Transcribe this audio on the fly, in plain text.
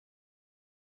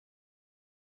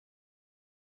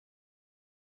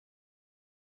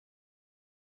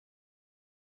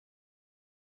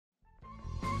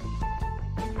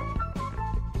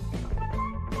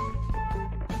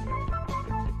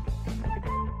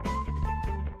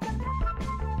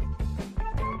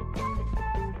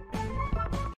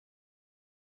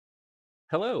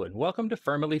Hello and welcome to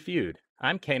Furrmily Feud.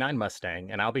 I'm Canine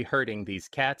Mustang and I'll be herding these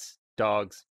cats,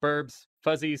 dogs, burbs,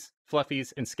 fuzzies,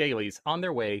 fluffies, and scalies on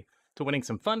their way to winning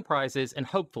some fun prizes and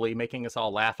hopefully making us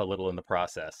all laugh a little in the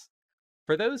process.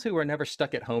 For those who are never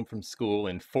stuck at home from school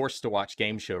and forced to watch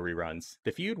game show reruns,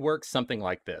 the feud works something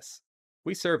like this.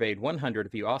 We surveyed 100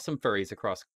 of you awesome furries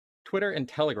across Twitter and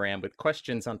Telegram with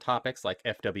questions on topics like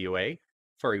FWA,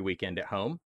 Furry Weekend at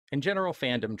Home, and general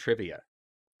fandom trivia.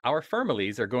 Our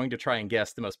Furrmilies are going to try and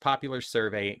guess the most popular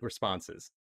survey responses.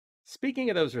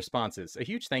 Speaking of those responses, a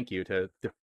huge thank you to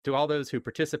all those who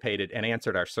participated and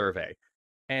answered our survey.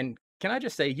 And can I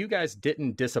just say, you guys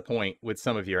didn't disappoint with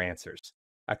some of your answers.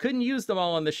 I couldn't use them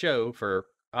all on the show for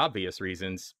obvious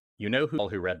reasons. You know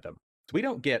who read them. We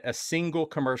don't get a single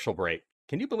commercial break.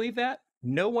 Can you believe that?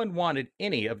 No one wanted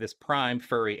any of this prime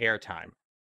furry airtime.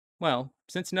 Well,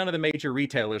 since none of the major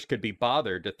retailers could be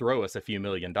bothered to throw us a few $1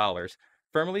 million,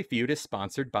 Furrmily Feud is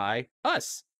sponsored by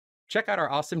us. Check out our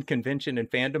awesome convention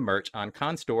and fandom merch on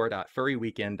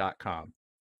constore.furryweekend.com.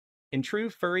 In true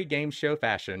furry game show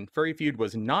fashion, Furry Feud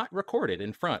was not recorded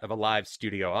in front of a live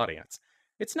studio audience.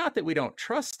 It's not that we don't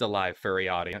trust a live furry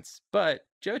audience, but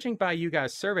judging by you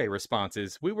guys' survey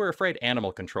responses, we were afraid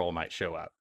animal control might show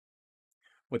up.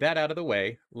 With that out of the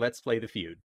way, let's play the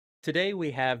feud. Today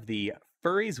we have the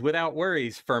Furries Without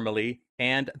Worries Furrmily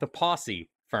and the Posse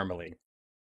Furrmily.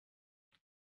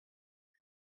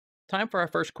 Time for our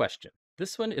first question.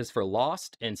 This one is for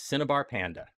Lost and Cinnabar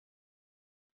Panda.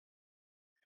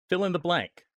 Fill in the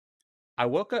blank. I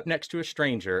woke up next to a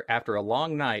stranger after a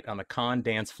long night on the con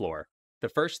dance floor. The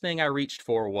first thing I reached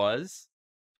for was...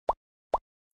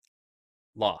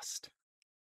 Lost.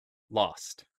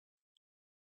 Lost.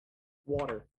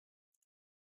 Water.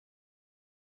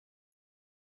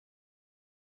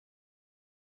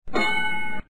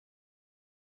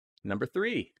 Number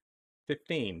 3.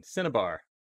 15. Cinnabar.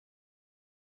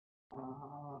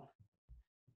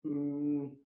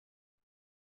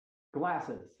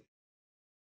 Glasses.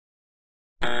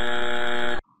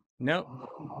 Nope.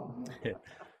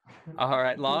 All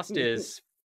right, Lost is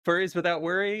Furries Without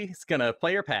Worry. It's gonna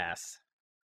play or pass.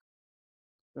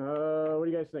 What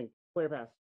do you guys think? Play or pass?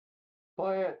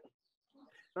 Play it.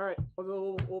 All right,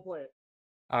 we'll play it.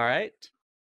 All right.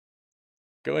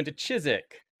 Go into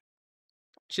Chiswick.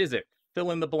 Chiswick,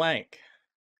 fill in the blank.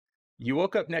 You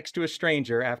woke up next to a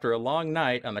stranger after a long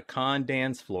night on the con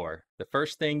dance floor. The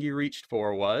first thing you reached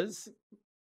for was...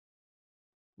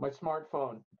 My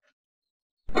smartphone.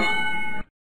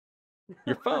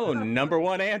 Your phone. Number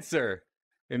 1 answer.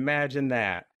 Imagine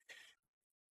that.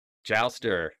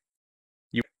 Jouster.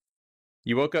 You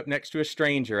woke up next to a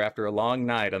stranger after a long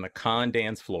night on the con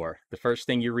dance floor. The first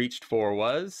thing you reached for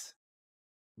was...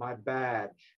 My badge.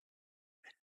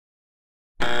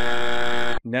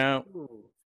 No. Ooh.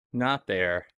 Not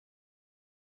there.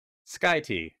 Sky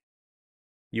Tea.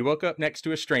 You woke up next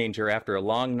to a stranger after a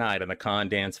long night on the con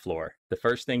dance floor. The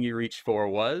first thing you reached for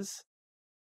was...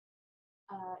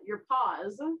 Your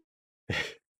paws.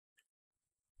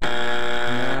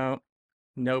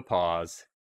 No pause.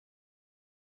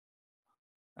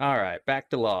 All right, back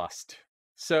to Lost.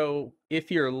 So,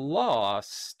 if you're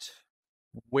lost,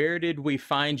 where did we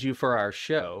find you for our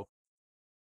show?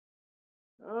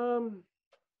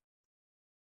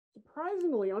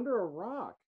 Surprisingly, under a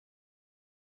rock.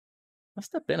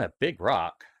 Must have been a big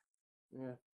rock.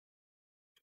 Yeah.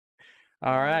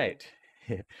 All right.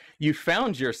 You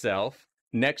found yourself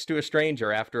next to a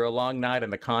stranger after a long night on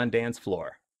the con dance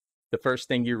floor. The first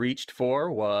thing you reached for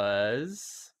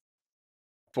was...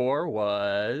 That's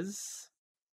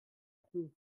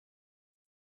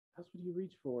what you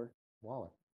reach for.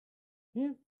 Wallet.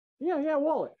 Yeah,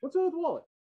 wallet. What's up with wallet?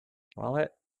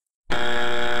 Wallet?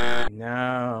 No,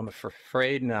 I'm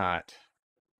afraid not.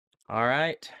 All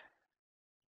right.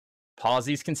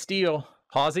 Pawsies can steal.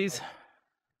 Pawsies?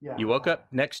 Yeah. You woke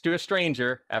up next to a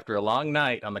stranger after a long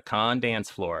night on the con dance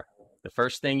floor. The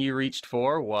first thing you reached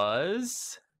for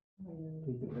was...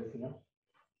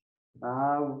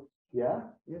 Yeah,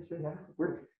 sure, yeah.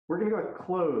 We're gonna go with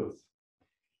clothes.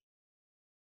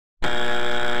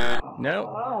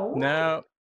 No.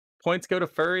 Points go to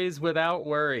Furries Without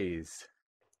Worries.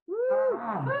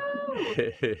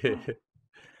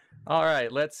 All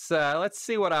right, let's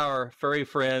see what our furry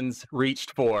friends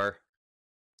reached for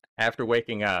after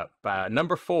waking up.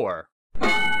 Number 4.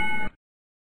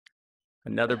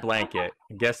 Another blanket.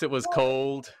 I guess it was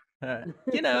cold.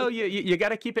 You know, you got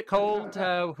to keep it cold.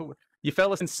 You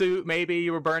fell in suit, maybe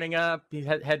you were burning up. You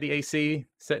had the AC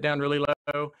set down really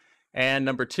low. And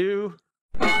number 2,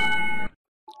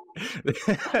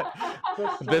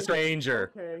 the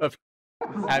stranger. Okay.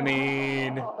 I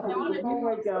mean, I wanted to Oh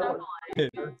my God.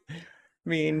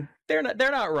 mean, they're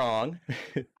not wrong.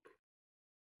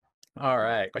 All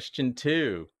right, question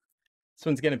 2. This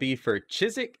one's going to be for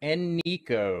Chiswick and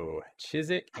Nico.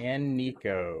 Chiswick and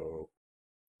Nico.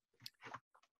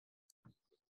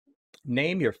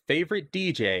 Name your favorite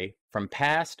DJ from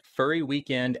past Furry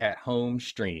Weekend at Home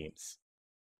streams.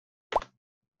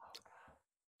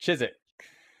 Chiswick.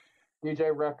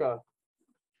 DJ Rekka.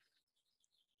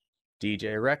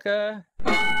 DJ Rekka.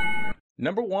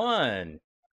 Number 1.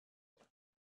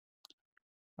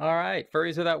 All right,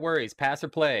 Furries Without Worries. Pass or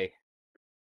play?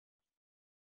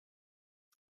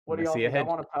 What do y'all think? I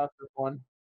want to pass this one.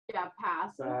 Yeah,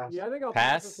 pass. Yeah, I think I'll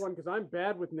Pass? pass this one because I'm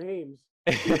bad with names.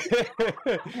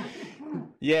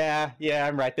 yeah,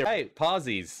 I'm right there. Right,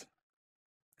 pausies.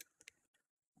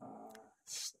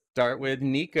 Start with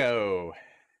Nico.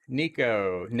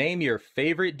 Nico, name your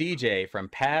favorite DJ from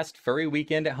past Furry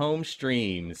Weekend at Home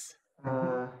streams.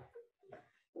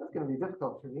 That's going to be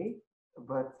difficult for me,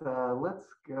 but let's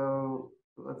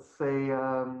say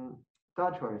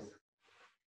Dodge Horse.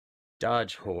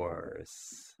 Dodge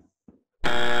Horse.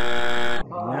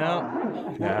 No.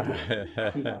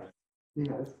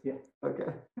 Yes. Yeah.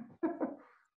 Okay.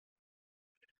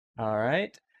 All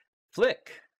right.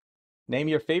 Flick, name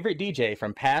your favorite DJ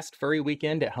from past Furry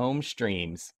Weekend at Home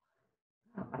streams.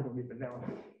 I don't even know.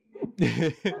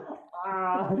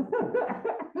 No.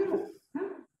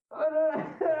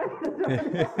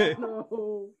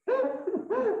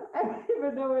 I don't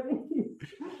even know what it is.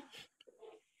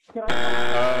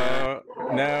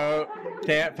 No,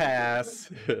 can't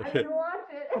pass. I didn't watch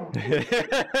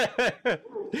it.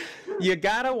 You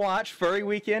gotta watch Furry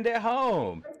Weekend at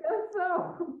Home. I guess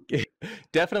so.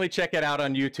 Definitely check it out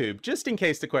on YouTube, just in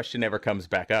case the question ever comes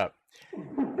back up.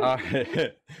 All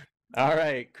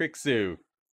right, Kriksu.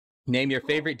 Name your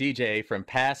favorite DJ from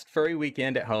past Furry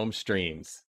Weekend at Home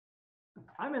streams.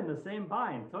 I'm in the same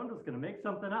bind, so I'm just gonna make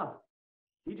something up.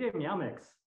 DJ Meow Mix.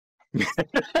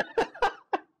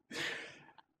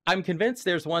 I'm convinced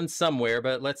there's one somewhere,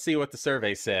 but let's see what the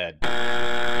survey said.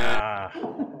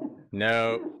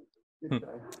 No. Good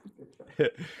try.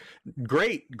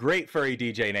 Great furry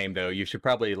DJ name though. You should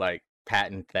probably like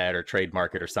patent that or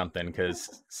trademark it or something,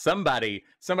 because somebody's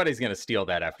gonna steal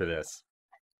that after this.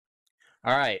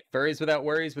 All right, Furries Without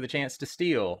Worries with a chance to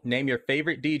steal. Name your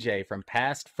favorite DJ from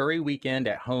past Furry Weekend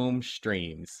at Home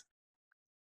streams.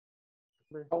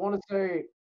 I want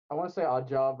to say Odd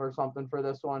Job or something for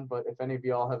this one, but if any of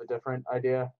y'all have a different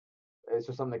idea, it's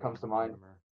just something that comes to mind.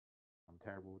 I'm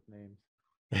terrible with names.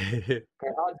 Okay,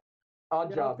 Odd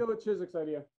Yeah, Job. Uh, let's go with Chiswick's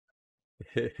idea.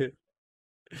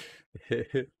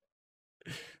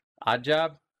 Odd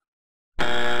Job?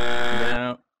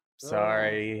 No,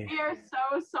 sorry. We are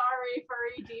so sorry,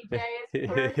 furry DJs,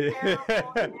 for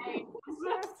terrible names.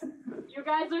 You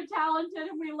guys are talented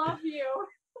and we love you.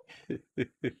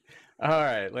 All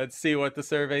right, let's see what the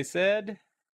survey said.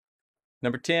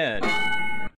 Number 10,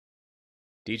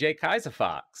 DJ Kaiser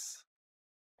Fox.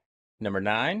 Number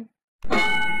 9,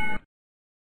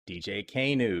 DJ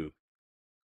Kanu.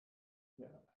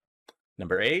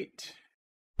 Number 8,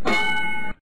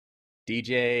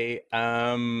 DJ,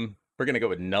 we're gonna go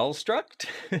with Nullstruct.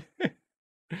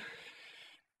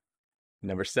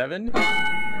 Number 7,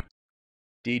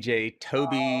 DJ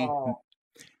Toby. Oh.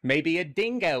 Maybe a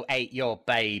dingo ate your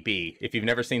baby. If you've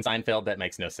never seen Seinfeld, that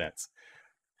makes no sense.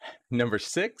 Number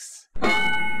 6,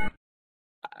 our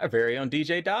very own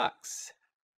DJ Docs.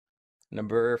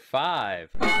 Number 5,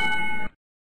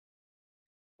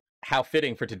 how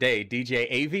fitting for today, DJ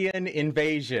Avian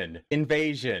Invasion.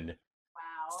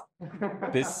 Wow.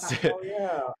 This, Oh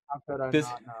yeah, how could I this,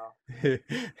 not know?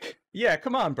 yeah,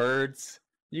 come on, birds.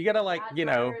 You gotta like, Bad you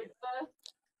know, birds,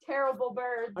 terrible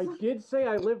birds. I did say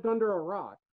I lived under a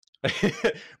rock.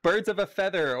 birds of a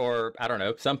feather, or I don't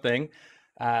know, something.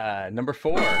 Number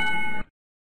 4,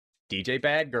 DJ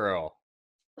Bad Girl.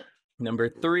 Number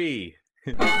 3,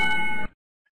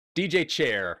 DJ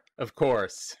Chair, of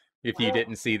course. If you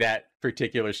didn't see that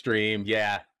particular stream,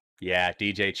 yeah,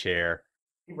 DJ Chair.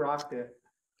 He rocked it.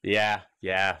 Yeah,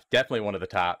 definitely one of the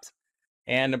tops.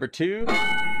 And number 2,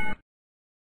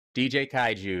 DJ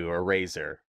Kaiju or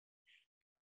Razor.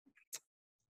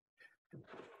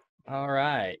 All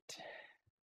right.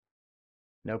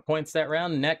 No points that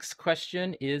round. Next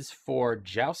question is for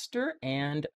Jouster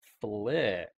and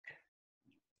Flick.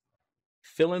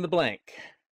 Fill in the blank.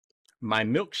 My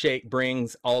milkshake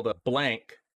brings all the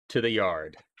blank to the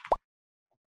yard.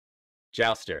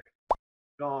 Jouster.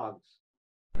 Dogs.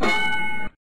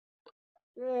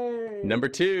 Yay. Number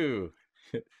 2.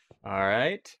 All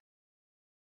right.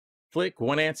 Flick,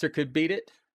 one answer could beat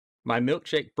it. My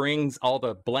milkshake brings all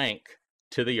the blank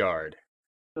to the yard.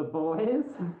 The boys.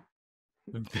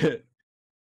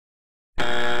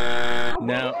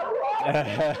 No.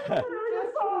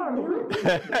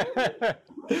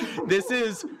 This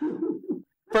is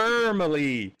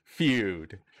Furrmily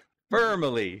Feud.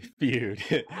 Furrmily Feud.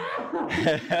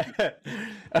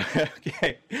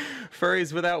 Okay.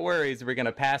 Furries without worries. We're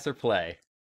gonna pass or play.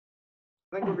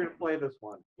 I think we're gonna play this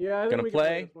one. Yeah, I think Gonna we can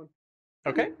play? this one.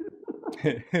 Okay.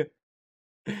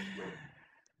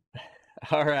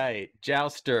 All right,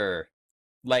 jouster.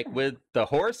 Like with the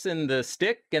horse and the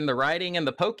stick and the riding and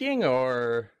the poking,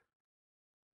 or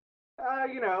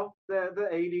You know, the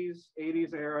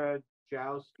 80s era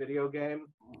joust video game.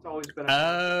 It's always been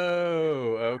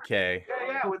oh, okay.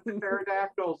 yeah, with the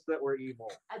pterodactyls that were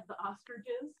evil. At the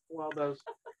ostriches. Well, those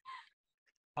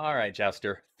All right,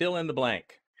 jouster. Fill in the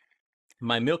blank.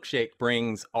 My milkshake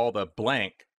brings all the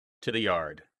blank to the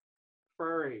yard.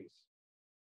 furries.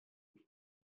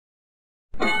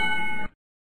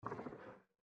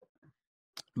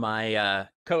 My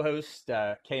co-host,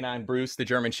 K9 Bruce, the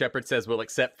German Shepherd, says we'll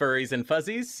accept furries and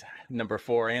fuzzies. Number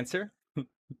 4 answer.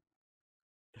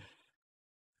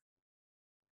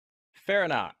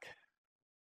 Furrmly.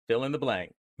 Fill in the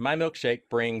blank. My milkshake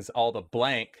brings all the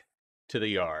blank to the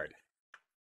yard.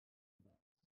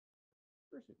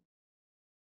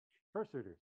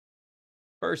 Fursuiters.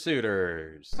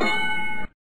 Fursuiters.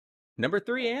 Number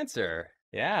 3 answer.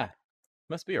 Yeah.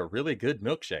 Must be a really good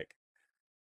milkshake.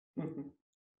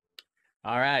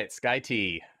 All right, Sky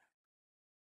T.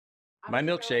 I'm My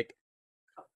gonna milkshake.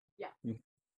 Go, yeah.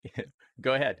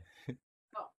 Go ahead.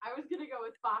 Oh, I was gonna go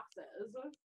with foxes.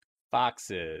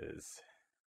 Foxes.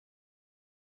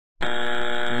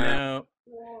 No.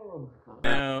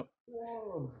 No.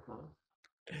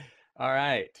 All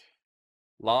right.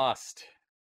 Lost.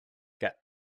 Got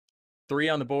 3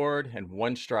 on the board and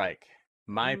 1 strike.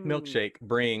 My milkshake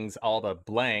brings all the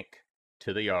blank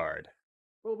to the yard.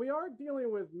 Well, we are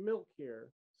dealing with milk here,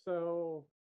 so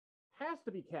has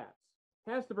to be cats.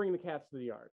 Has to bring the cats to the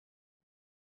yard.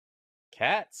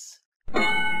 Cats.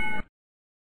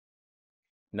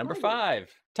 Number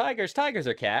 5. Tigers. Tigers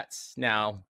are cats.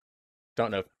 Now, don't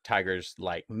know if tigers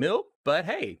like milk, but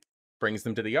hey, brings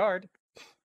them to the yard.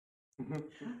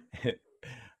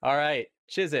 All right,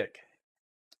 Chiswick.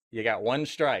 You got 1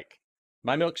 strike.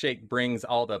 My milkshake brings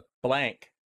all the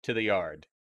blank to the yard.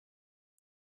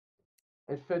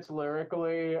 It fits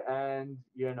lyrically, and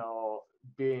you know,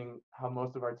 being how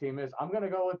most of our team is, I'm gonna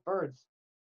go with birds.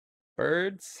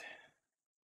 Birds?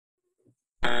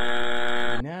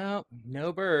 No,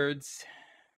 no birds.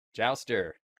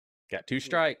 Jouster. Got 2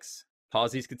 strikes.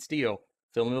 Fuzzies could steal.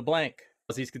 Fill in the blank.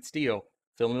 Fuzzies could steal.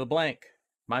 Fill in the blank.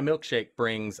 My milkshake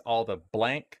brings all the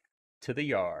blank to the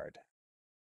yard.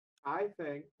 I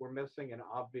think we're missing an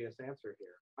obvious answer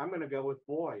here. I'm gonna go with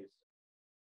boys.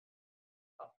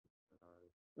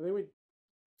 I think we.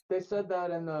 They said that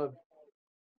in the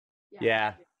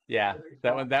Yeah.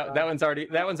 That one's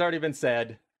already been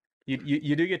said.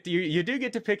 You do get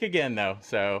to pick again though.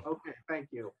 So. Okay, thank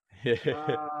you.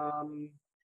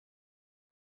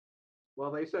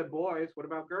 Well, they said boys. What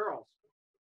about girls?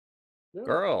 Yeah,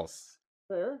 Girls.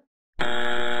 fair.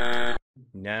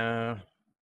 No.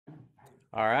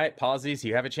 All right, Pausies,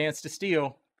 you have a chance to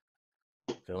steal.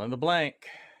 Fill in the blank.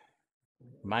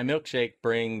 My milkshake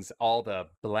brings all the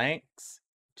blanks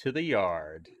to the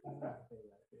yard.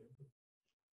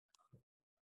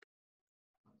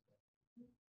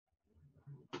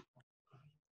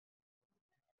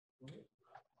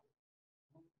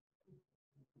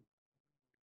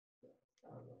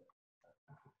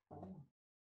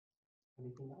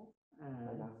 Anything else?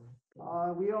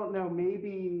 We don't know.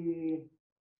 Maybe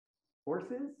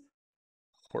horses.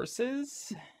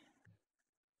 Horses?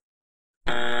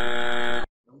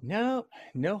 No,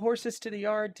 no horses to the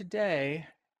yard today.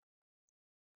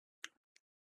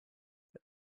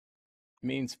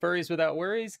 Means furries without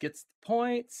worries gets the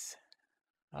points.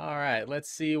 All right,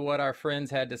 let's see what our friends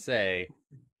had to say.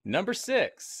 Number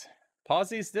 6.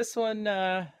 Pausies, this one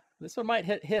might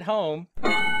hit home.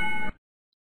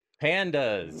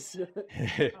 Pandas.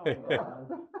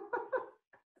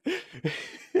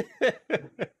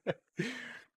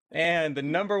 And the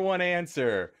number 1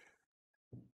 answer.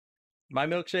 My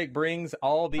milkshake brings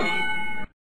all the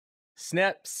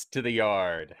sneps to the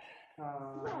yard.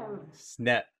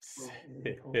 Sneps.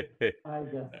 I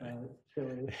guess it's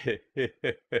chilly.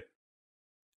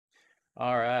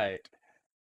 All right.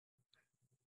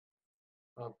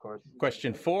 of course.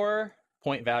 Question 4.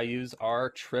 Point values are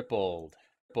tripled.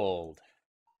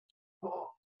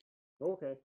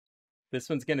 Okay. This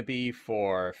one's going to be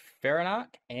for Furrmly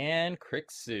and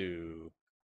Crixu.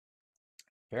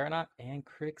 Furrmly and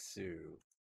Crixu.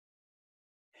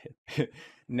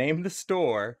 Name the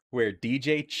store where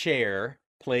DJ Chair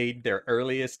played their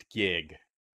earliest gig.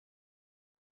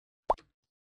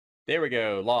 There we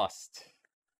go. Lost.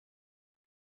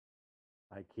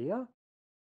 IKEA?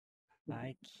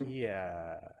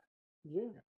 IKEA.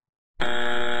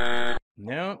 Yeah.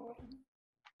 No.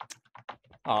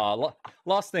 Aw,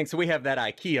 Lost thinks we have that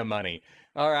IKEA money.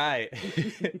 All right.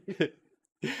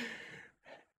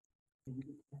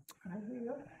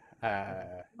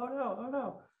 Oh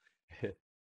no!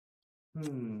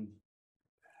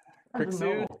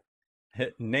 Krixu,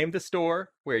 name the store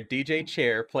where DJ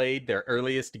Chair played their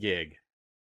earliest gig.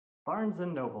 Barnes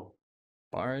and Noble.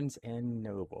 Barnes and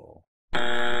Noble.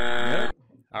 Nope.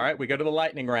 All right, we go to the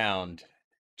lightning round.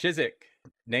 Chiswick,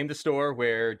 name the store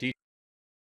where DJ...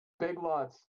 Big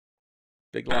Lots.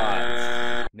 Big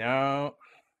Lots. No.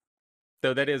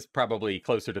 Though that is probably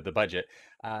closer to the budget.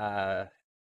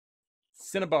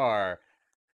 Cinnabar.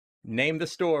 Name the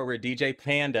store where DJ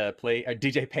Panda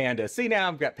DJ Panda. See, now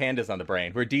I've got pandas on the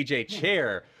brain. Where DJ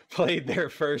Chair played their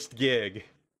first gig.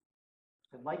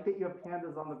 I like that you have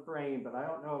pandas on the brain, but I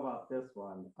don't know about this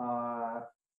one.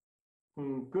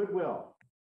 Goodwill.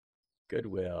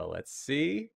 Goodwill. Let's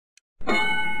see.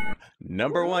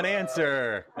 Number one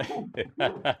answer.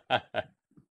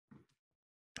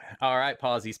 All right,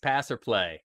 Pawsies, pass or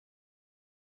play?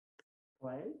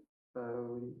 Play?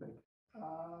 What do you think?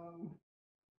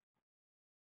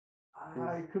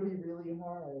 It could be really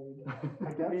hard.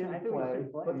 I guess we think play. we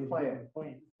should play. Let's play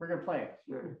it. We're gonna play it.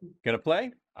 Sure. Gonna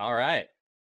play? All right.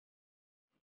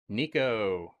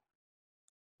 Nico,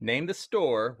 name the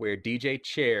store where DJ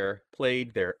Chair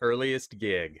played their earliest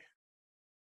gig.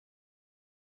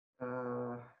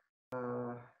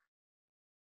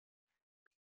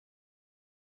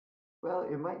 Well,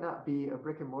 it might not be a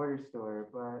brick and mortar store,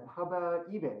 but how about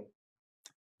eBay?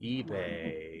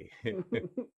 eBay.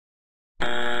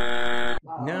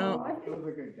 Oh, No. that was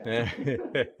a good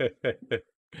guess.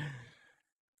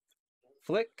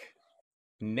 Flick,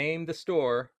 name the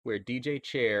store where DJ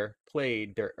Chair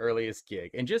played their earliest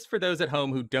gig. And just for those at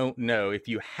home who don't know, if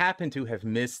you happen to have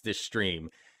missed this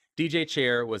stream, DJ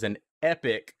Chair was an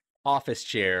epic office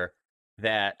chair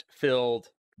that filled,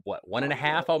 what,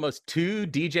 1.5, almost 2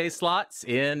 DJ slots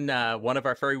in one of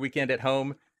our Furry Weekend at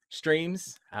Home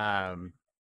streams.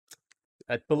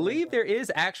 I believe there is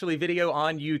actually video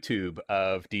on YouTube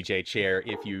of DJ Chair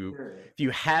if you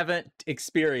haven't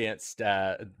experienced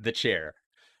the chair.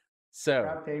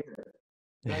 So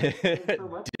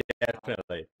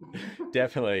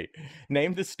definitely.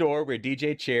 Name the store where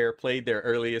DJ Chair played their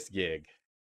earliest gig.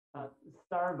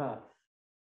 Starbucks.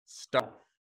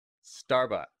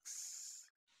 Starbucks.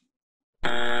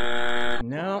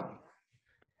 No.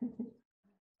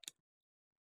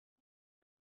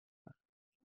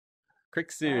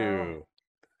 Krixu.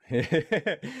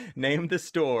 Name the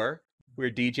store where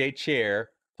DJ Chair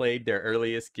played their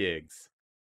earliest gigs.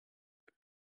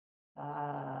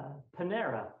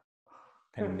 Panera.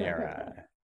 Panera.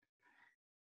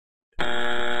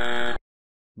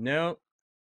 Nope.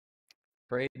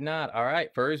 Afraid not. All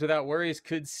right. Furries Without Worries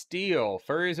could steal.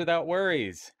 Furries Without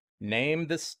Worries. Name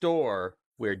the store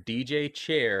where DJ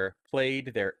Chair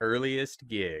played their earliest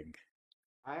gig.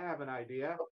 I have an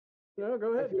idea. No,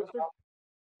 go ahead, mister.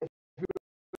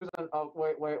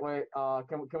 Wait.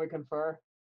 Can we confer?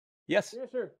 Yes. Yeah,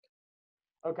 sure.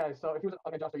 Okay, so if you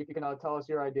was Justin, you can tell us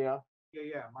your idea.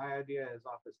 Yeah. My idea is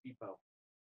Office Depot.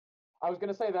 I was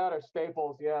gonna say that or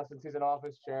Staples, yeah, since he's an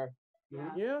office chair.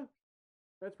 Yeah.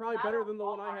 That's probably better than the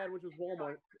one I had, which was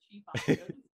Walmart.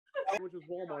 Which was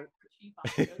Walmart.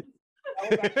 That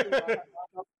was actually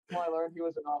I learned he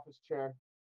was an office chair.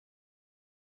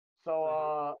 So,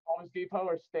 Office Depot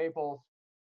or Staples?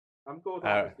 I'm going with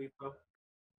Office Depot.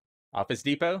 Office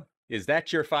Depot? Is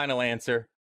that your final answer?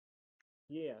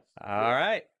 Yes. All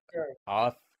right. Sure.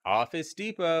 Office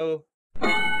Depot.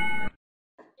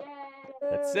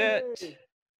 That's it.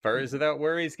 Furries Without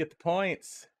Worries get the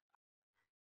points.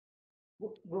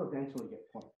 We'll eventually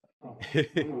get points.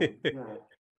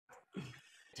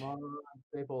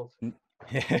 Staples.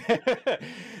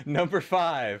 Number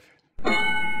 5.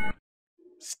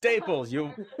 Staples.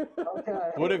 You Okay.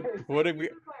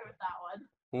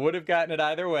 would have gotten it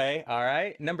either way. All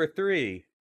right. Number 3.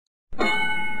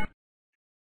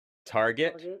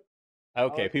 Target.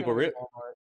 Okay, people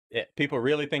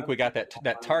really think we got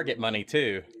that Target money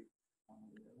too.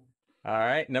 All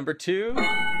right, number 2.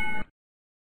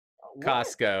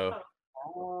 Costco.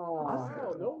 Oh,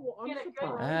 No, I'm get a good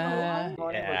surprised. deal.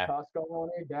 Money Yeah. for Costco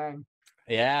money, dang.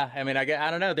 Yeah, I mean, I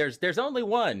don't know. There's only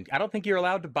one. I don't think you're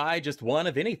allowed to buy just one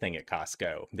of anything at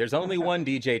Costco. There's only one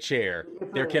DJ chair.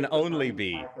 It's There can it's only nice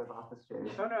be. pack of office chairs.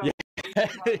 No, no. Yeah.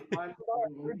 One-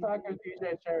 We're talking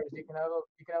DJ chairs. You can have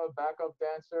a backup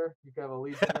dancer. You can have a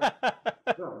lead singer.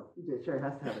 Oh, DJ chair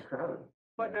has to have a crowd.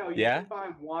 But no, you Yeah. can buy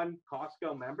one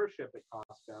Costco membership at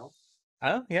Costco.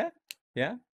 Oh, yeah.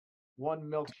 Yeah. One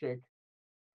milkshake.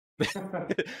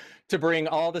 To bring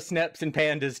all the Sneps and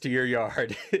Pandas to your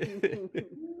yard.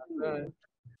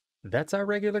 That's our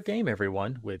regular game,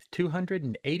 everyone. With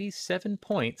 287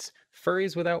 points,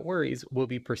 Furries Without Worries will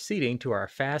be proceeding to our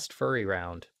Fast Furry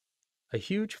round. A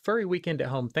huge furry weekend at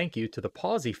home thank you to the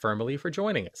Pawsy Furrmily for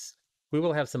joining us. We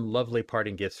will have some lovely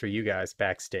parting gifts for you guys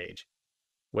backstage.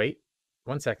 Wait,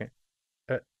 1 second.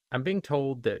 I'm being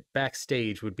told that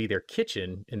backstage would be their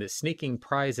kitchen and that sneaking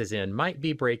prizes in might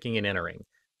be breaking and entering.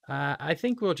 I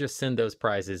think we'll just send those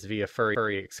prizes via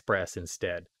Furry Express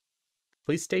instead.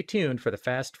 Please stay tuned for the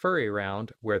Fast Furry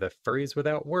round, where the Furries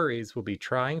Without Worries will be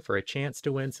trying for a chance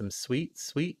to win some sweet,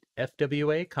 sweet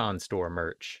FWA Con Store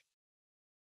merch.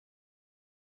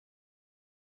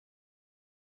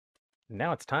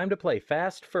 Now it's time to play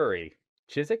Fast Furry.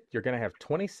 Chiswick, you're going to have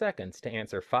 20 seconds to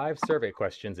answer 5 survey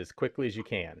questions as quickly as you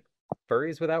can.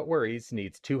 Furries Without Worries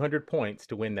needs 200 points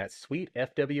to win that sweet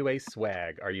FWA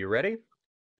swag. Are you ready?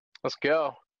 Let's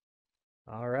go.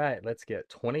 All right, let's get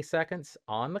 20 seconds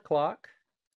on the clock.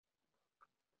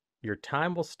 Your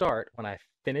time will start when I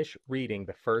finish reading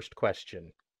the first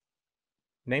question.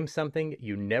 Name something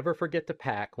you never forget to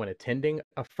pack when attending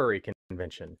a furry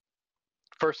convention.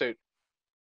 Fursuit.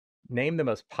 Name the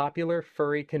most popular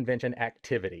furry convention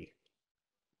activity.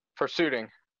 Fursuiting.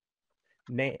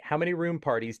 How many room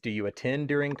parties do you attend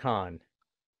during con?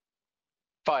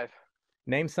 5.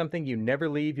 Name something you never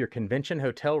leave your convention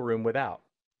hotel room without.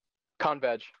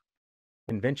 Conveg.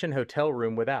 Convention hotel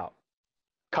room without.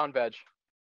 Conveg.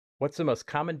 What's the most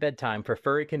common bedtime for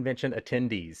furry convention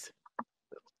attendees?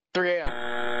 3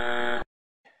 a.m.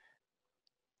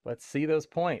 Let's see those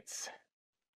points.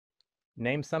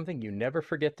 Name something you never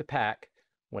forget to pack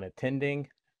when attending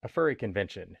a furry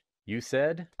convention. You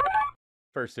said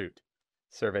fursuit.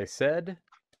 Survey said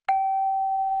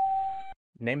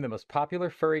name the most popular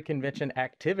furry convention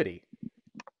activity.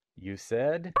 You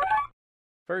said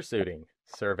fursuiting.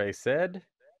 Survey said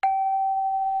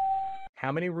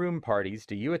how many room parties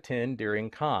do you attend during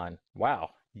con?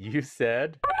 Wow, you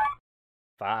said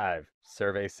 5.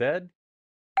 Survey said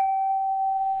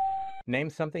name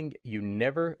something you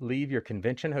never leave your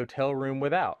convention hotel room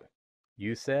without.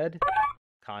 You said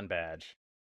con badge.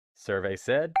 Survey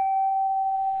said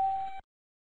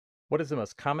what is the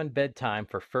most common bedtime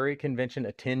for furry convention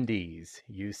attendees?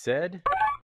 You said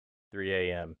 3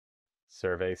 a.m.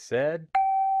 Survey said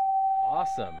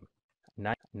awesome.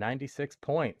 96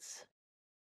 points.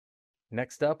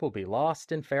 Next up will be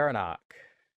Lost in Fahrenheit.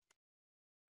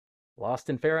 Lost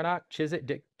in Fahrenheit,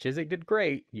 Chiswick did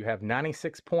great. You have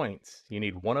 96 points. You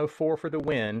need 104 for the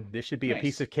win. This should be a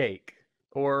piece of cake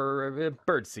or a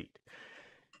bird seat.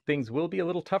 Things will be a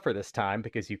little tougher this time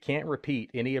because you can't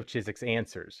repeat any of Chiswick's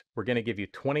answers. We're going to give you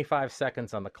 25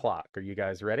 seconds on the clock. Are you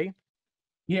guys ready?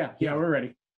 Yeah, we're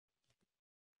ready.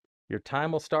 Your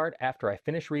time will start after I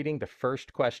finish reading the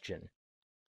first question.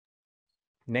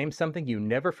 Name something you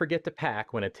never forget to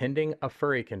pack when attending a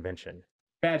furry convention.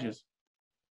 Badges.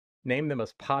 Name the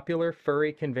most popular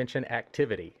furry convention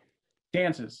activity.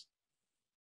 Dances.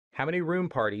 How many room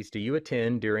parties do you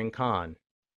attend during con?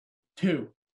 2.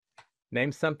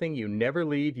 Name something you never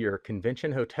leave your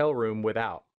convention hotel room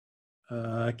without.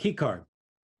 Key card.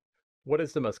 What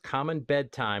is the most common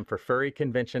bedtime for furry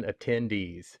convention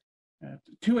attendees?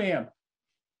 2 a.m.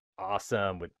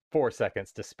 Awesome, with 4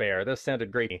 seconds to spare. Those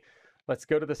sounded great. Let's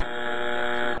go to the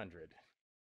 200.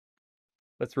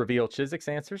 Let's reveal Chiswick's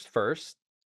answers first.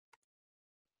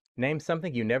 Name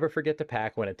something you never forget to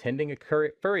pack when attending a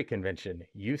furry convention.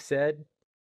 You said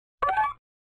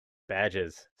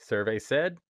badges. Survey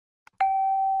said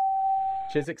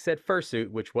Chiswick said fursuit,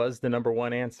 which was the number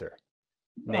 1 answer.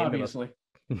 Obviously.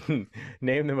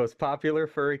 Name the most popular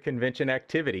furry convention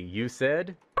activity. You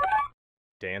said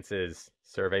dances.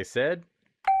 Survey said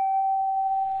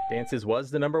dances was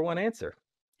the number 1 answer.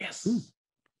 Yes.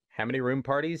 How many room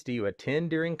parties do you attend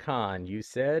during con? You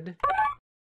said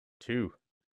 2.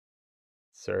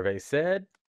 Survey said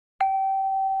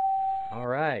all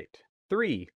right,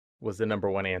 3 was the number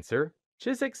 1 answer.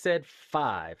 Chiswick said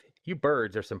 5. You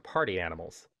birds are some party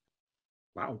animals.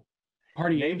 Wow.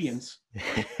 Party avians.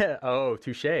 Oh,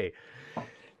 touche.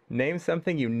 Name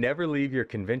something you never leave your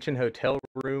convention hotel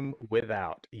room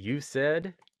without. You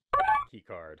said Key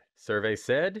card. Survey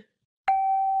said,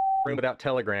 room without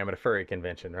telegram at a furry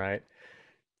convention, right?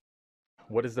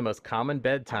 What is the most common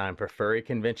bedtime for furry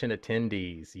convention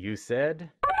attendees? You said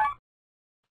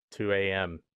 2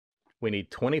 a.m. We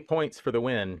need 20 points for the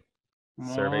win.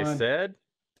 Survey said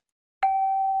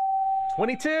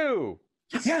 22.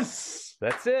 Yes!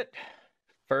 That's it.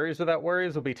 Furries Without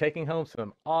Worries will be taking home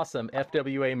some awesome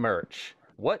FWA merch.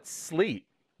 What sleep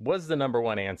was the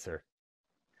 #1 answer?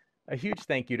 A huge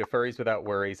thank you to Furries Without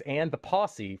Worries and the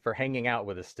Posse for hanging out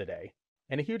with us today.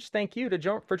 And a huge thank you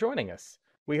for joining us.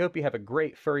 We hope you have a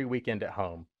great furry weekend at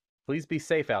home. Please be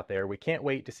safe out there. We can't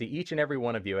wait to see each and every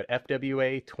one of you at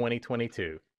FWA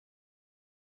 2022.